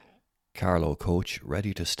Carlow coach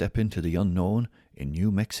ready to step into the unknown in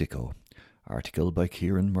New Mexico. Article by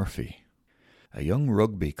Kieran Murphy. A young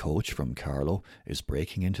rugby coach from Carlow is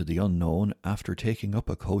breaking into the unknown after taking up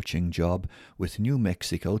a coaching job with New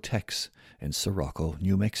Mexico Tex in Sirocco,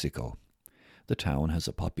 New Mexico. The town has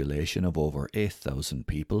a population of over 8,000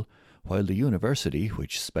 people, while the university,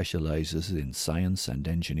 which specialises in science and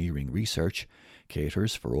engineering research,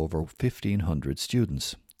 caters for over 1,500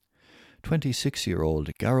 students.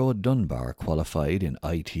 26-year-old Garrod Dunbar qualified in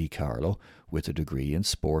IT Carlow with a degree in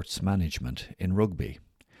sports management in rugby.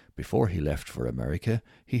 Before he left for America,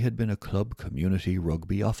 he had been a club community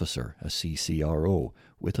rugby officer, a CCRO,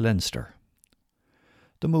 with Leinster.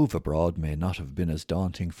 The move abroad may not have been as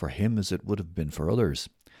daunting for him as it would have been for others.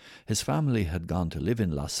 His family had gone to live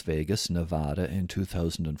in Las Vegas, Nevada in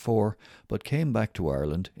 2004, but came back to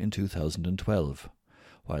Ireland in 2012.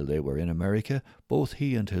 While they were in America, both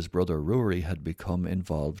he and his brother Rory had become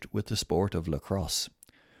involved with the sport of lacrosse.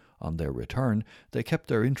 On their return, they kept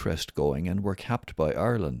their interest going and were capped by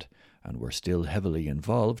Ireland, and were still heavily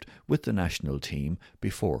involved with the national team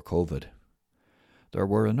before COVID. There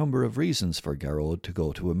were a number of reasons for Garrod to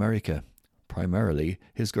go to America. Primarily,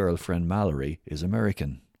 his girlfriend Mallory is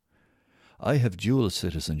American. I have dual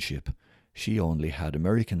citizenship. She only had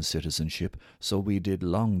American citizenship, so we did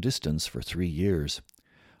long distance for 3 years.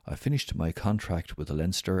 I finished my contract with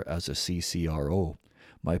Leinster as a CCRO.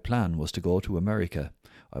 My plan was to go to America.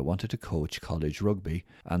 I wanted to coach college rugby,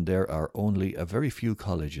 and there are only a very few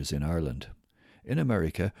colleges in Ireland. In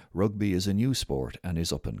America, rugby is a new sport and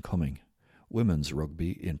is up and coming. Women's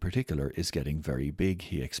rugby in particular is getting very big,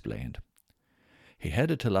 he explained. He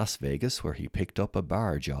headed to Las Vegas where he picked up a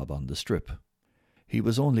bar job on the Strip. He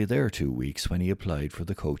was only there 2 weeks when he applied for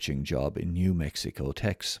the coaching job in New Mexico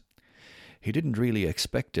Tex. He didn't really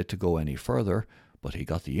expect it to go any further, but he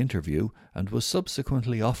got the interview and was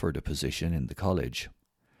subsequently offered a position in the college.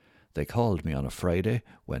 They called me on a Friday,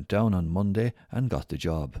 went down on Monday and got the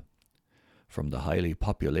job. From the highly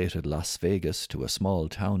populated Las Vegas to a small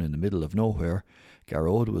town in the middle of nowhere,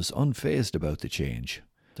 Garrod was unfazed about the change.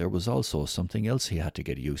 There was also something else he had to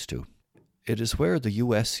get used to. It is where the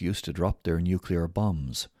US used to drop their nuclear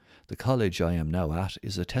bombs. The college I am now at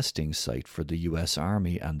is a testing site for the US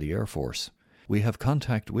Army and the Air Force. We have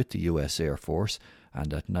contact with the US Air Force,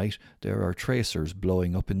 and at night there are tracers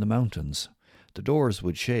blowing up in the mountains. The doors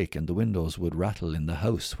would shake and the windows would rattle in the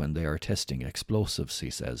house when they are testing explosives, he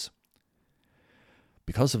says.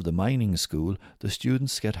 Because of the mining school, the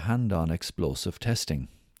students get hand-on explosive testing.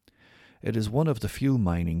 It is one of the few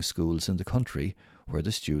mining schools in the country where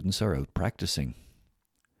the students are out practicing.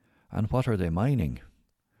 And what are they mining?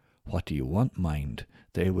 What do you want mined?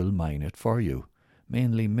 They will mine it for you.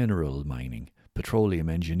 Mainly mineral mining. Petroleum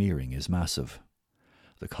engineering is massive.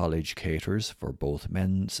 The college caters for both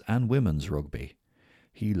men's and women's rugby.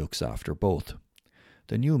 He looks after both.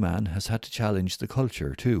 The new man has had to challenge the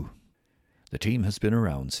culture too. The team has been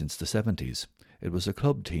around since the 70s. It was a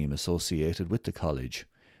club team associated with the college.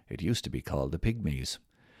 It used to be called the Pygmies.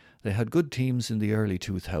 They had good teams in the early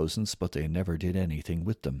 2000s, but they never did anything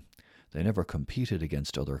with them. They never competed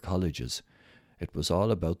against other colleges. It was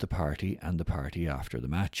all about the party and the party after the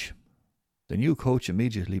match. The new coach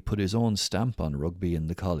immediately put his own stamp on rugby in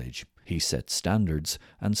the college. He set standards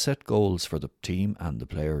and set goals for the team and the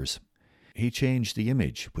players. He changed the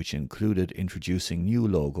image, which included introducing new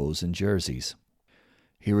logos and jerseys.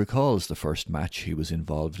 He recalls the first match he was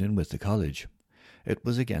involved in with the college. It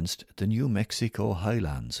was against the New Mexico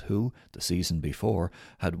Highlands, who, the season before,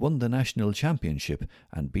 had won the national championship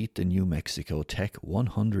and beat the New Mexico Tech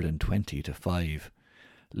 120-5.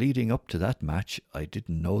 Leading up to that match, I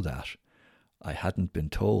didn't know that. I hadn't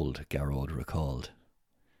been told, Garrod recalled.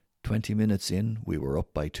 20 minutes in, we were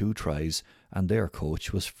up by 2 tries, and their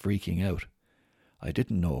coach was freaking out. I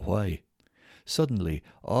didn't know why. Suddenly,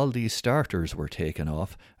 all these starters were taken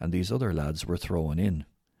off, and these other lads were thrown in.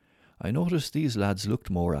 I noticed these lads looked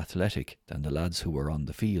more athletic than the lads who were on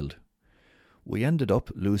the field. We ended up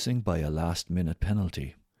losing by a last-minute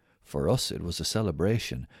penalty. For us it was a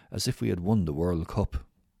celebration, as if we had won the World Cup.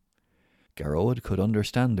 Garrod could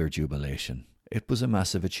understand their jubilation. It was a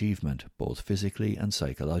massive achievement, both physically and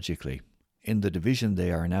psychologically. In the division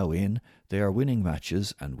they are now in, they are winning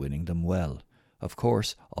matches and winning them well. Of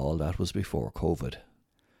course, all that was before COVID.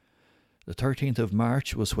 The 13th of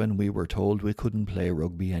March was when we were told we couldn't play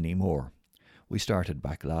rugby anymore. We started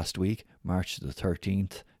back last week, March the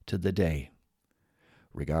 13th, to the day.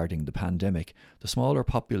 Regarding the pandemic, the smaller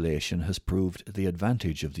population has proved the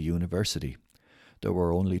advantage of the university. There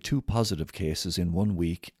were only 2 positive cases in 1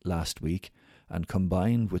 week last week, and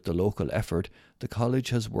combined with the local effort, the college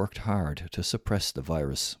has worked hard to suppress the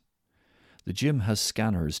virus. The gym has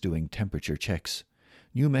scanners doing temperature checks.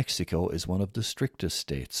 New Mexico is one of the strictest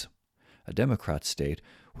states. A Democrat state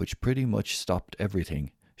which pretty much stopped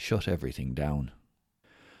everything, shut everything down.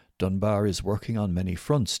 Dunbar is working on many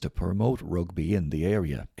fronts to promote rugby in the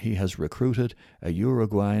area. He has recruited a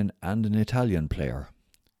Uruguayan and an Italian player.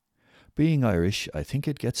 Being Irish, I think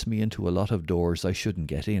it gets me into a lot of doors I shouldn't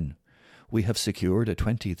get in. We have secured a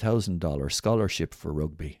 $20,000 scholarship for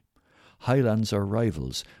rugby. Highlands are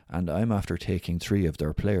rivals, and I'm after taking 3 of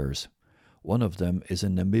their players. One of them is a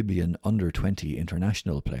Namibian under-20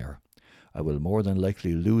 international player. I will more than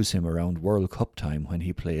likely lose him around World Cup time when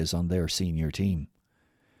he plays on their senior team.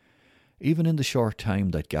 Even in the short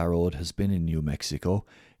time that Garrod has been in New Mexico,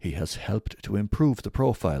 he has helped to improve the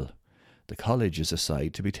profile. The college is a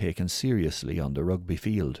side to be taken seriously on the rugby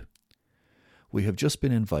field. We have just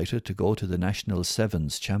been invited to go to the National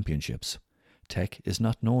Sevens Championships. Tech is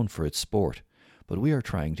not known for its sport, but we are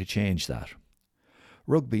trying to change that.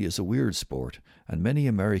 Rugby is a weird sport, and many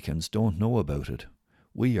Americans don't know about it.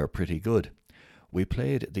 We are pretty good. We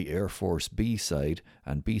played the Air Force B side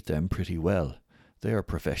and beat them pretty well. They are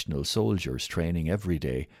professional soldiers training every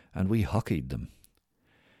day, and we hockeyed them.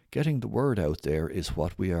 Getting the word out there is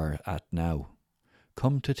what we are at now.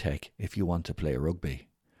 Come to Tech if you want to play rugby.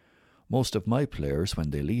 Most of my players, when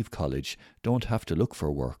they leave college, don't have to look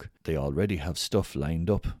for work. They already have stuff lined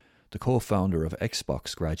up. The co-founder of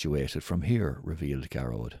Xbox graduated from here, revealed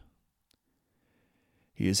Garrod.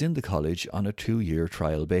 He is in the college on a 2-year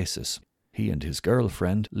trial basis. He and his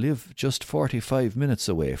girlfriend live just 45 minutes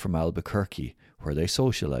away from Albuquerque, where they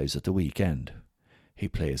socialise at the weekend. He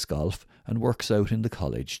plays golf and works out in the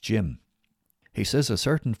college gym. He says a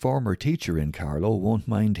certain former teacher in Carlow won't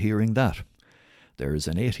mind hearing that. There is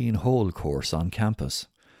an 18-hole course on campus.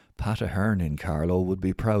 Pat Ahern in Carlow would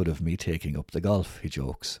be proud of me taking up the golf, he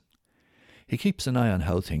jokes. He keeps an eye on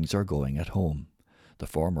how things are going at home. The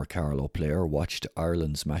former Carlow player watched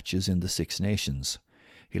Ireland's matches in the Six Nations.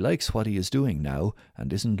 He likes what he is doing now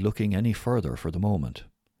and isn't looking any further for the moment.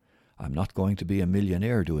 I'm not going to be a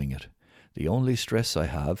millionaire doing it. The only stress I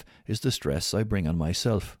have is the stress I bring on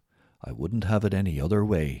myself. I wouldn't have it any other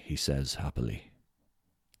way, he says happily.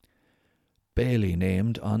 Bailey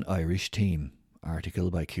named on Irish team. Article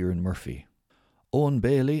by Kieran Murphy. Owen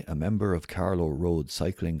Bailey, a member of Carlow Road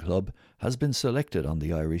Cycling Club, has been selected on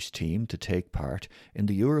the Irish team to take part in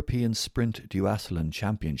the European Sprint Duathlon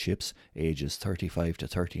Championships ages 35 to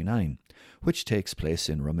 39, which takes place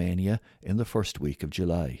in Romania in the first week of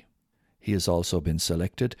July. He has also been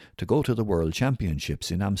selected to go to the World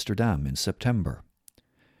Championships in Amsterdam in September.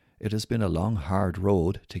 It has been a long, hard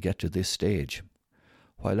road to get to this stage.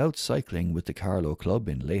 While out cycling with the Carlow Club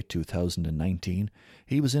in late 2019,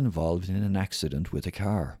 he was involved in an accident with a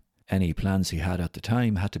car. Any plans he had at the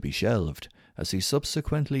time had to be shelved, as he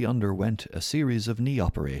subsequently underwent a series of knee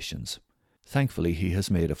operations. Thankfully, he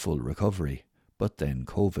has made a full recovery, but then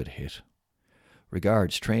COVID hit.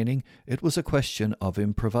 Regards training, it was a question of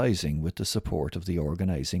improvising with the support of the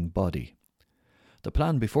organising body. The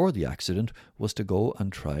plan before the accident was to go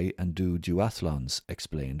and try and do duathlons,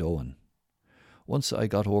 explained Owen. Once I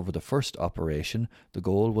got over the first operation, the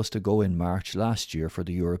goal was to go in March last year for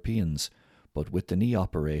the Europeans, but with the knee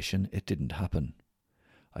operation it didn't happen.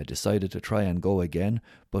 I decided to try and go again,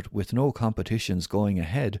 but with no competitions going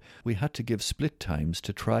ahead, we had to give split times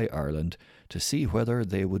to Try Ireland to see whether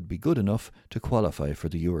they would be good enough to qualify for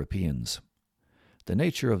the Europeans. The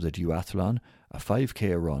nature of the duathlon, a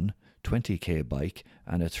 5k run, 20k bike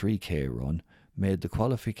and a 3k run, made the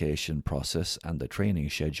qualification process and the training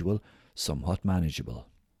schedule somewhat manageable.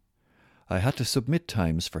 I had to submit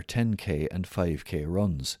times for 10k and 5k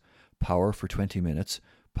runs, power for 20 minutes,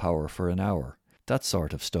 power for an hour. That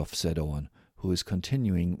sort of stuff, said Owen, who is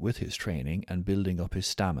continuing with his training and building up his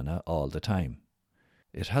stamina all the time.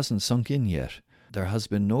 It hasn't sunk in yet. There has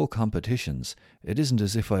been no competitions. It isn't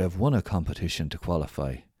as if I have won a competition to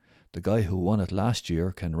qualify. The guy who won it last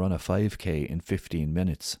year can run a 5k in 15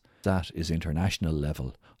 minutes. That is international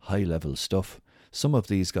level, high level stuff. Some of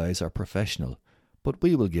these guys are professional, but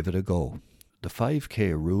we will give it a go. The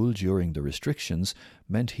 5k rule during the restrictions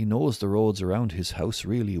meant he knows the roads around his house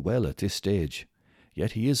really well at this stage.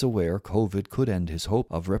 Yet he is aware COVID could end his hope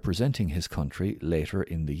of representing his country later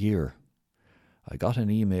in the year. I got an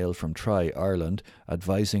email from Try Ireland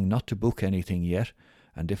advising not to book anything yet,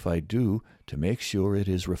 and if I do, to make sure it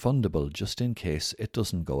is refundable just in case it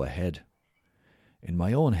doesn't go ahead. In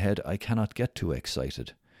my own head, I cannot get too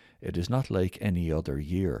excited. It is not like any other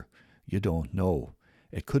year. You don't know.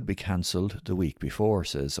 It could be cancelled the week before,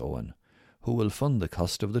 says Owen, who will fund the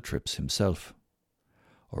cost of the trips himself.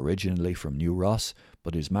 Originally from New Ross,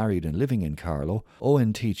 but is married and living in Carlow,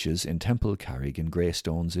 Owen teaches in Temple Carrig in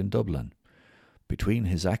Greystones in Dublin. Between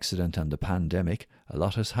his accident and the pandemic, a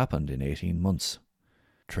lot has happened in 18 months.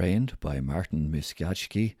 Trained by Martin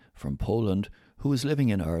Miskajki from Poland, who is living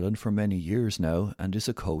in Ireland for many years now and is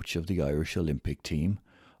a coach of the Irish Olympic team,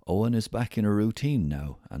 Owen is back in a routine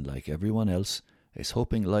now and, like everyone else, is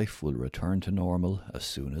hoping life will return to normal as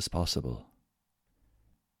soon as possible.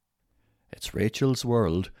 It's Rachel's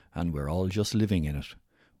world and we're all just living in it.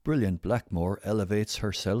 Brilliant Blackmore elevates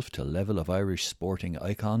herself to level of Irish sporting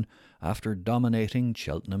icon after dominating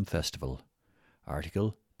Cheltenham Festival.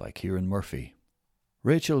 Article by Kieran Murphy.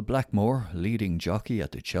 Rachel Blackmore, leading jockey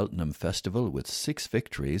at the Cheltenham Festival with 6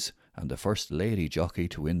 victories and the first lady jockey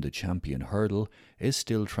to win the Champion Hurdle, is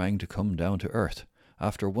still trying to come down to earth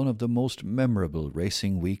after one of the most memorable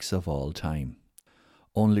racing weeks of all time.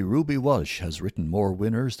 Only Ruby Walsh has written more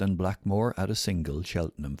winners than Blackmore at a single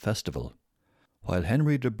Cheltenham Festival. While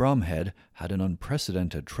Henry de Bromhead had an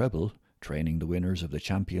unprecedented treble, training the winners of the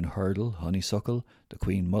Champion Hurdle, Honeysuckle, the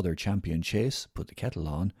Queen Mother Champion Chase, Put the Kettle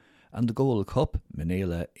On, and the Gold Cup,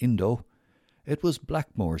 Minella Indo, it was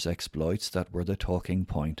Blackmore's exploits that were the talking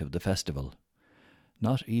point of the festival.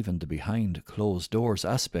 Not even the behind-closed-doors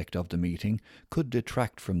aspect of the meeting could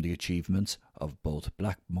detract from the achievements of both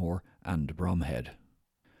Blackmore and Bromhead.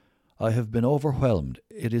 I have been overwhelmed.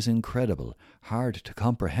 It is incredible, hard to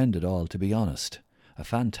comprehend it all, to be honest. A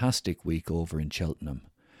fantastic week over in Cheltenham.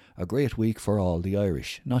 A great week for all the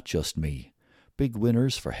Irish, not just me. Big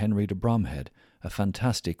winners for Henry de Bromhead. A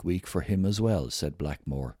fantastic week for him as well, said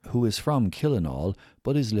Blackmore, who is from Killinall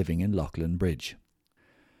but is living in Loughlin Bridge.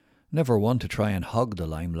 Never one to try and hog the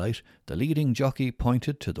limelight, the leading jockey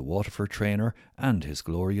pointed to the Waterford trainer and his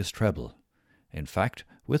glorious treble. In fact,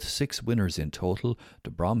 with 6 winners in total, de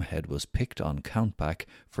Bromhead was picked on countback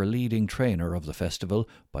for leading trainer of the festival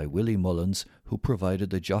by Willie Mullins, who provided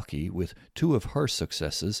the jockey with 2 of her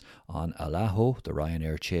successes on Alaho, the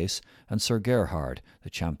Ryanair Chase, and Sir Gerhard, the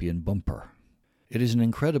Champion Bumper. It is an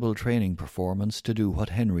incredible training performance to do what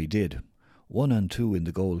Henry did. 1 and 2 in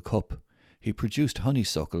the Gold Cup. He produced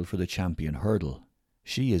Honeysuckle for the Champion Hurdle.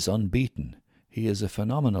 She is unbeaten. He is a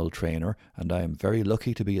phenomenal trainer, and I am very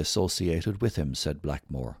lucky to be associated with him, said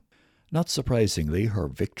Blackmore. Not surprisingly, her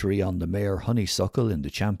victory on the mare Honeysuckle in the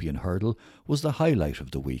Champion Hurdle was the highlight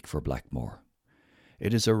of the week for Blackmore.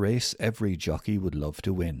 It is a race every jockey would love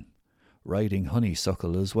to win. Riding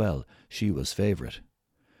Honeysuckle as well, she was favourite.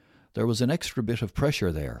 There was an extra bit of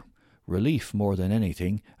pressure there. Relief more than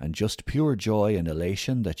anything, and just pure joy and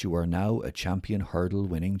elation that you are now a Champion Hurdle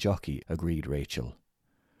winning jockey, agreed Rachel.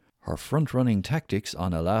 Her front-running tactics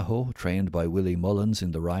on Alaho, trained by Willie Mullins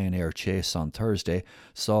in the Ryanair Chase on Thursday,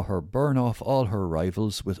 saw her burn off all her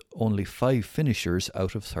rivals with only 5 finishers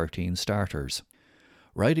out of 13 starters.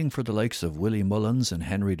 Riding for the likes of Willie Mullins and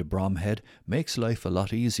Henry de Bromhead makes life a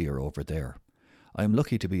lot easier over there. I am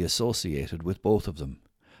lucky to be associated with both of them.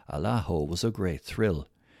 Alaho was a great thrill.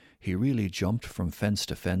 He really jumped from fence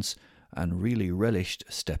to fence and really relished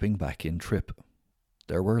stepping back in trip.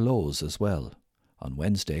 There were lows as well. On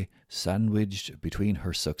Wednesday, sandwiched between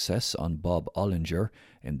her success on Bob Ollinger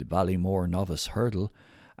in the Ballymore Novice Hurdle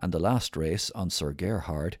and the last race on Sir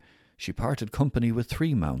Gerhard, she parted company with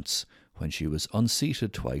 3 mounts when she was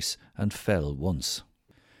unseated twice and fell once.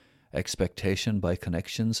 Expectation by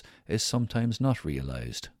connections is sometimes not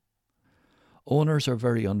realised. Owners are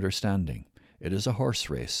very understanding. It is a horse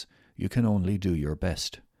race. You can only do your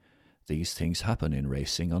best. These things happen in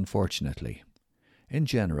racing, unfortunately. In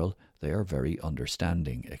general, they are very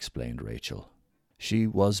understanding, explained Rachel. She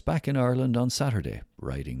was back in Ireland on Saturday,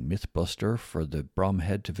 riding Mythbuster for the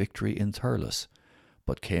Bromhead to victory in Thurles,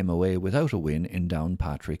 but came away without a win in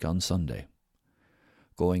Downpatrick on Sunday.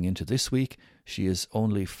 Going into this week, she is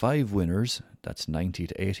only 5 winners, that's 90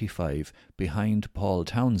 to 85, behind Paul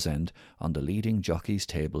Townsend on the leading jockeys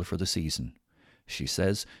table for the season. She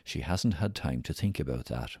says she hasn't had time to think about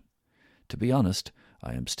that. To be honest,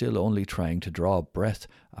 I am still only trying to draw breath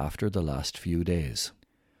after the last few days.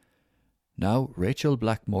 Now, Rachel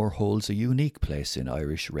Blackmore holds a unique place in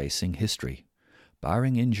Irish racing history.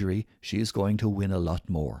 Barring injury, she is going to win a lot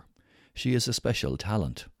more. She is a special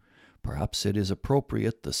talent. Perhaps it is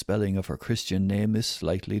appropriate the spelling of her Christian name is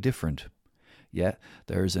slightly different. Yeah,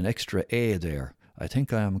 there is an extra A there. I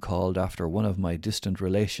think I am called after one of my distant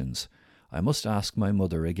relations. I must ask my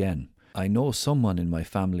mother again. I know someone in my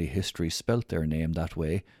family history spelt their name that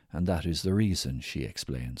way, and that is the reason, she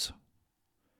explains.